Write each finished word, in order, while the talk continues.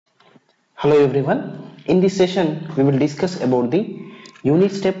Hello everyone. In this session we will discuss about the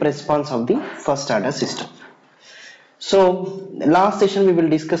unit step response of the first order system. So last session we will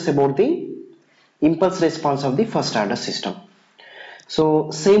discuss about the impulse response of the first order system.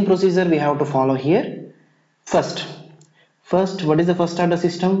 So same procedure we have to follow here. First what is the first order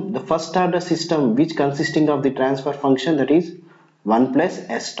system? The first order system which consisting of the transfer function, that is 1 plus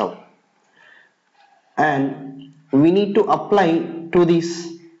s tau, and we need to apply to this.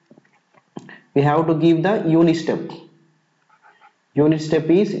 We have to give the unit step. Unit step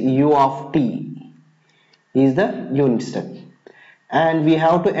is u of t is the unit step, and we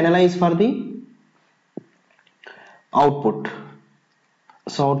have to analyze for the output.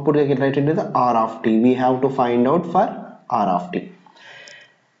 So output I can write into the r of t. We have to find out for r of t.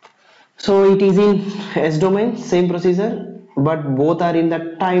 So it is in s domain, same procedure, but both are in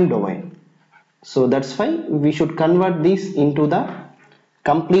the time domain. So that's why we should convert this into the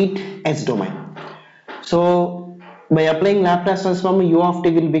complete s domain. So by applying Laplace transform, u of t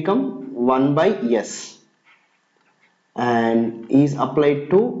will become 1 by s and is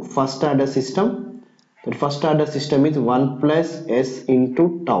applied to first order system. The first order system is 1 plus s into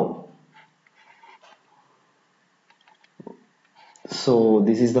tau. So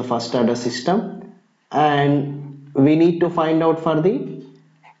this is the first order system, and we need to find out for the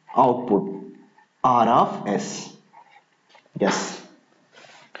output r of s. Yes.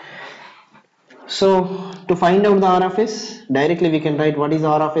 So to find out the r of s, directly we can write what is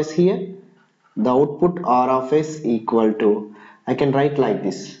r of s here. The output r of s equal to, I can write like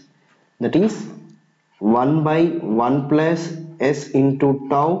this, that is 1 by 1 plus s into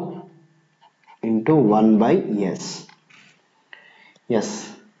tau into 1 by s.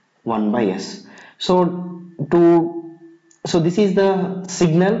 Yes, 1 by s. So this is the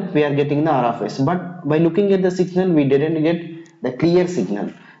signal we are getting the r of s, but by looking at the signal we didn't get the clear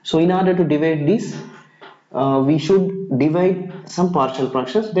signal. So in order to divide this, we should divide some partial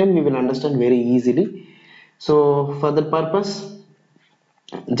fractions, then we will understand very easily. So for that purpose,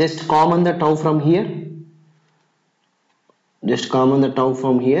 just common the tau from here.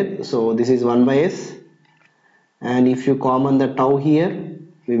 So this is 1 by s, and if you common the tau here,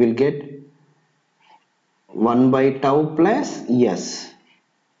 we will get 1 by tau plus s.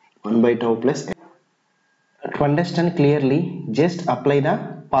 1 by tau plus s. To understand clearly, just apply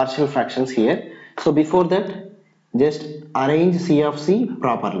the partial fractions here. So before that, just arrange c of c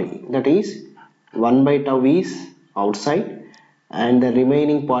properly. That is 1 by tau is outside, and the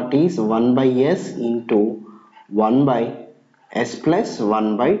remaining part is 1 by s into 1 by s plus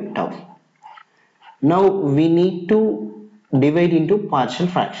 1 by tau. Now we need to divide into partial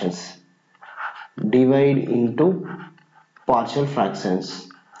fractions.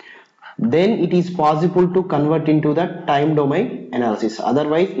 Then it is possible to convert into the time domain analysis.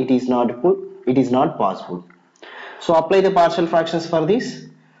 Otherwise it is not possible. So apply the partial fractions for this.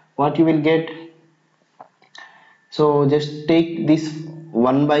 What you will get? So just take this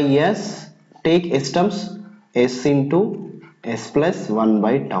 1 by s, take s terms, s into s plus 1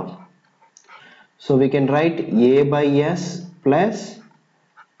 by tau. So we can write a by s plus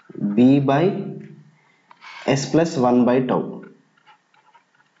b by s plus 1 by tau.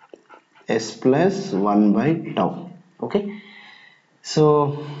 S plus 1 by tau. Okay.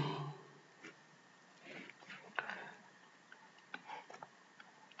 So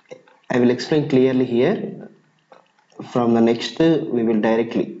I will explain clearly here. From the next we will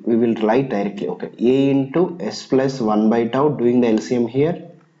write directly. Okay. A into s plus 1 by tau, doing the LCM here.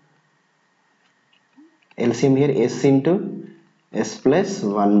 S into s plus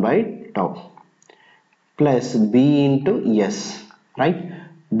 1 by tau plus b into s, right?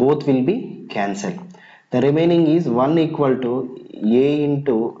 Both will be cancelled. The remaining is 1 equal to a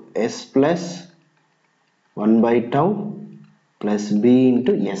into s plus 1 by tau plus b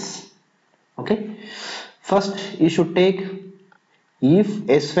into s. Okay. First you should take, if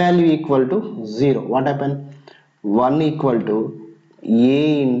s value equal to 0, what happen? 1 equal to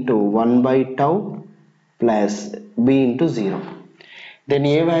a into 1 by tau plus b into 0. Then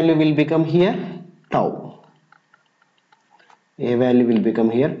a value will become here tau.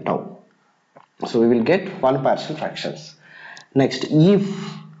 So we will get one partial fractions. Next, if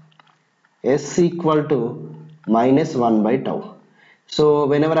s equal to minus 1 by tau. So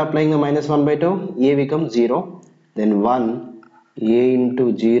whenever applying a minus 1 by tau, a becomes 0. Then 1 a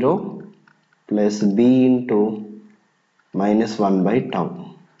into 0 plus b into minus 1 by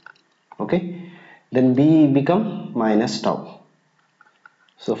tau. Okay. Then b become minus tau.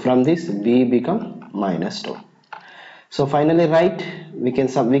 So from this b become minus tau. So finally we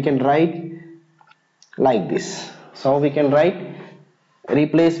can write like this. So we can write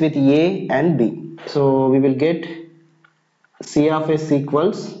replace with a and b. So we will get c of s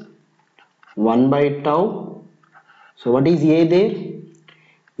equals 1 by tau. So what is a there?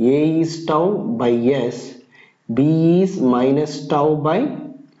 A is tau by s, b is minus tau by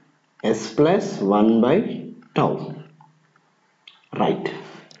s plus 1 by tau, right?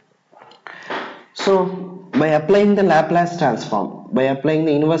 So by applying the Laplace transform, by applying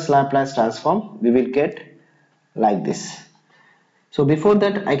the inverse Laplace transform, we will get like this. So before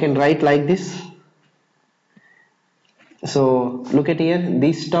that I can write like this. So look at here,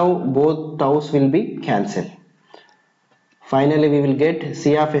 this tau, both taus will be cancelled. Finally we will get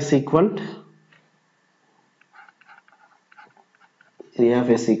c of s equal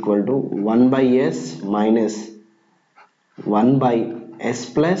to 1 by s minus 1 by s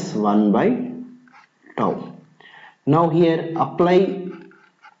plus 1 by tau. Now here apply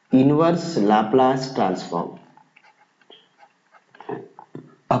inverse Laplace transform.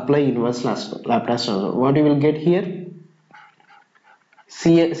 Apply inverse Laplace transform. What you will get here?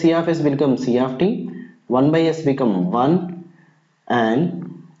 C of s will become c of t, 1 by s become 1,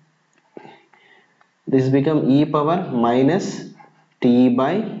 and this become e power minus t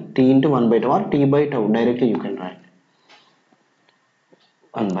by t into 1 by tau, or t by tau, directly you can write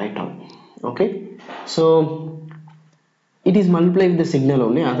 1 by tau. Okay, so it is multiplied with the signal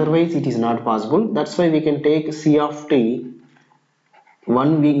only, otherwise it is not possible. That's why we can take c of t,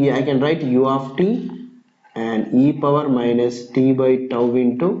 I can write u of t and e power minus t by tau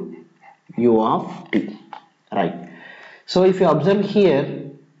into u of t, right? So if you observe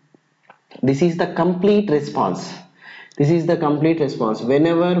here, this is the complete response. This is the complete response.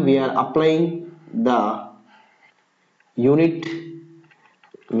 Whenever we are applying the unit,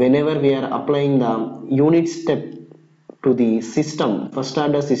 whenever we are applying the unit step to the system, first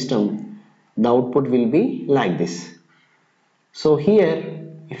order system, the output will be like this. So here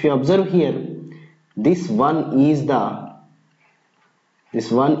if you observe here, this one is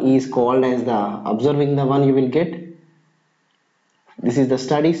called as the observing the one, you will get this is the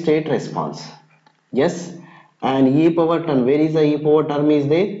steady state response. Yes, and e power term, where is the e power term is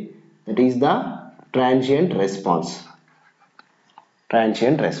there? That is the transient response.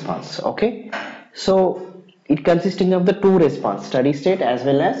 Transient response. Okay, so it consisting of the two response, steady state as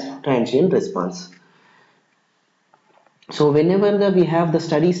well as transient response. So whenever we have the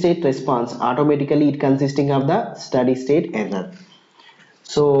steady state response, automatically it consisting of the steady state error.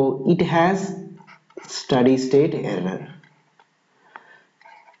 So it has steady state error.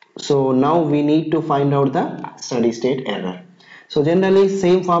 So now we need to find out the steady state error. So generally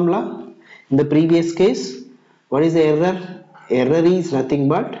same formula. In the previous case, what is the error? Error is nothing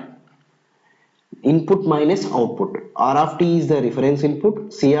but input minus output. R of t is the reference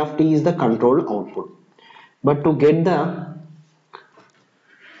input, C of t is the control output. But to get the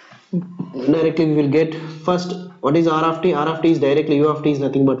directly we will get first what is R of t? R of t is directly u of t is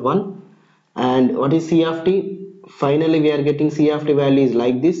nothing but 1, and what is C of t? Finally we are getting C of t value is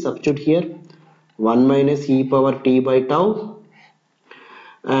like this. Substitute here 1 minus e power t by tau,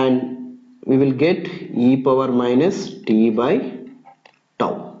 and we will get e power minus t by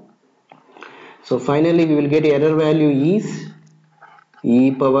tau. So finally we will get error value is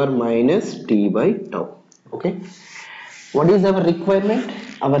e power minus t by tau. Okay, what is our requirement?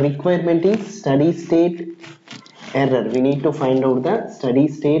 Our requirement is steady state error. We need to find out the steady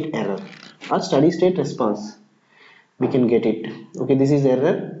state error or steady state response. We can get it. Okay, this is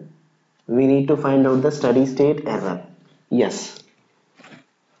error. We need to find out the steady state error. Yes.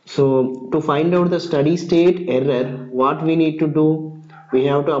 So to find out the steady state error, what we need to do? We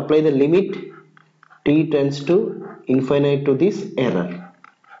have to apply the limit t tends to infinite to this error.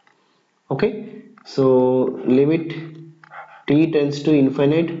 Okay, so limit t tends to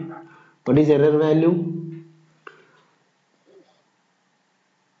infinite. What is error value?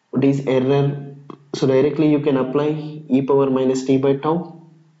 What is error? So directly you can apply e power minus t by tau.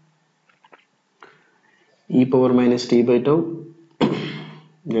 E power minus t by tau.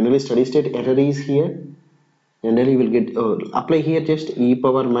 Generally steady state error is here. Generally will get apply here just e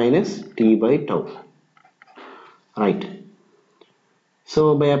power minus t by tau. Right.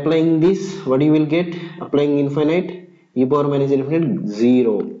 So by applying this, what you will get? Applying infinite, e power minus infinite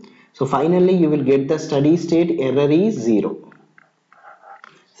 0. So finally you will get the steady state error is 0.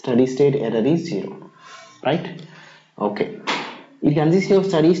 Steady state error is 0. Right? Okay. It consists of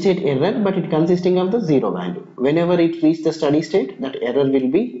steady state error, but it consisting of the 0 value. Whenever it reaches the steady state, that error will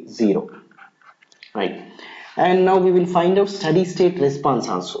be 0. Right. And now we will find out steady state response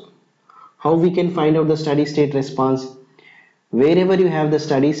also. How we can find out the steady state response? Wherever you have the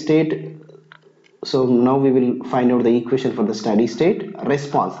steady state So now we will find out the equation for the steady state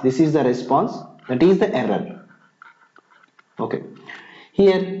response. This is the response, that is the error. Okay,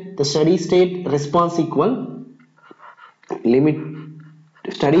 here the steady state response equal limit.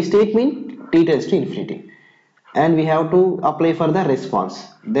 Steady state means t tends to infinity, and we have to apply for the response.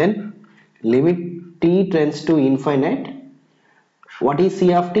 Then limit t tends to infinite. What is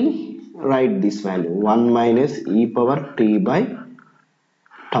c of t? Write this value, 1 minus e power t by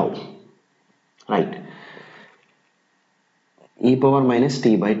tau, right? E power minus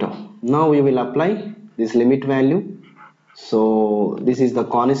t by tau. Now we will apply this limit value. So this is the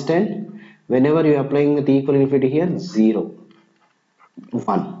constant. Whenever you are applying the t equal infinity here, 0,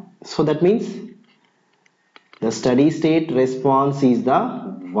 1. So that means the steady state response is the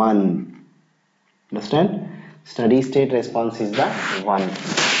 1. Understand? Steady state response is the 1.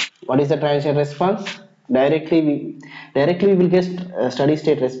 What is the transient response? Directly we will get steady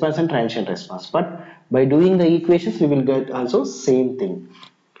state response and transient response, but by doing the equations we will get also same thing.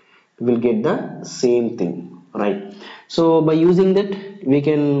 We will get the same thing, right? So by using that we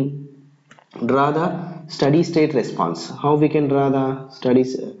can draw the steady state response. How we can draw the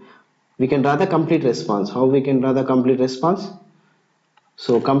we can draw the complete response. How we can draw the complete response?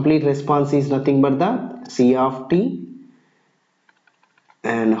 So complete response is nothing but the c of t,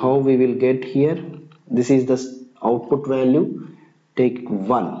 and how we will get here, this is the output value, take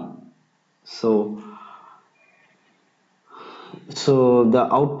 1. So the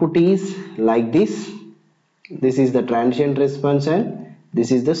output is like this. This is the transient response and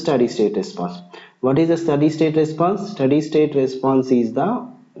this is the steady state response. What is the steady state response? Steady state response is the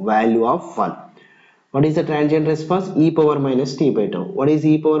value of 1. What is the transient response? E power minus t by tau. What is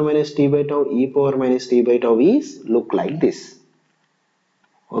e power minus t by tau? E power minus t by tau is look like this.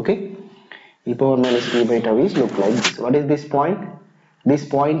 Okay, e power minus t by tau is look like this. What is this point? This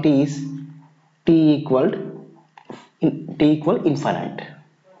point is t equal infinite.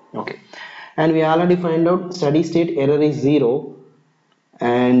 Okay, and we already find out steady state error is 0,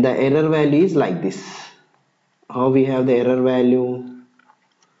 and the error value is like this. How we have the error value?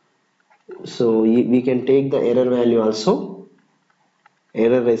 So we can take the error value also,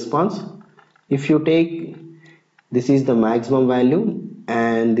 error response. If you take, this is the maximum value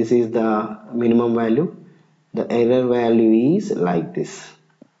and this is the minimum value, the error value is like this.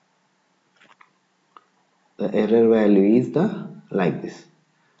 The error value is the like this,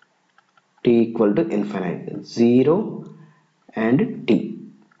 t equal to infinite, 0 and t,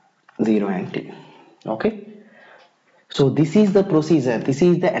 0 and t. Okay, so this is the procedure, this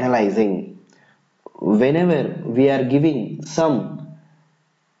is the analyzing. Whenever we are giving some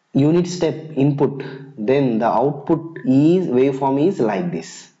unit step input, then the output is waveform is like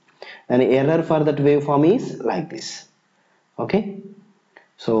this, and error for that waveform is like this. Okay,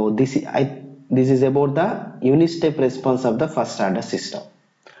 so this is about the unit step response of the first order system.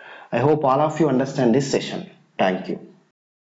 I hope all of you understand this session. Thank you.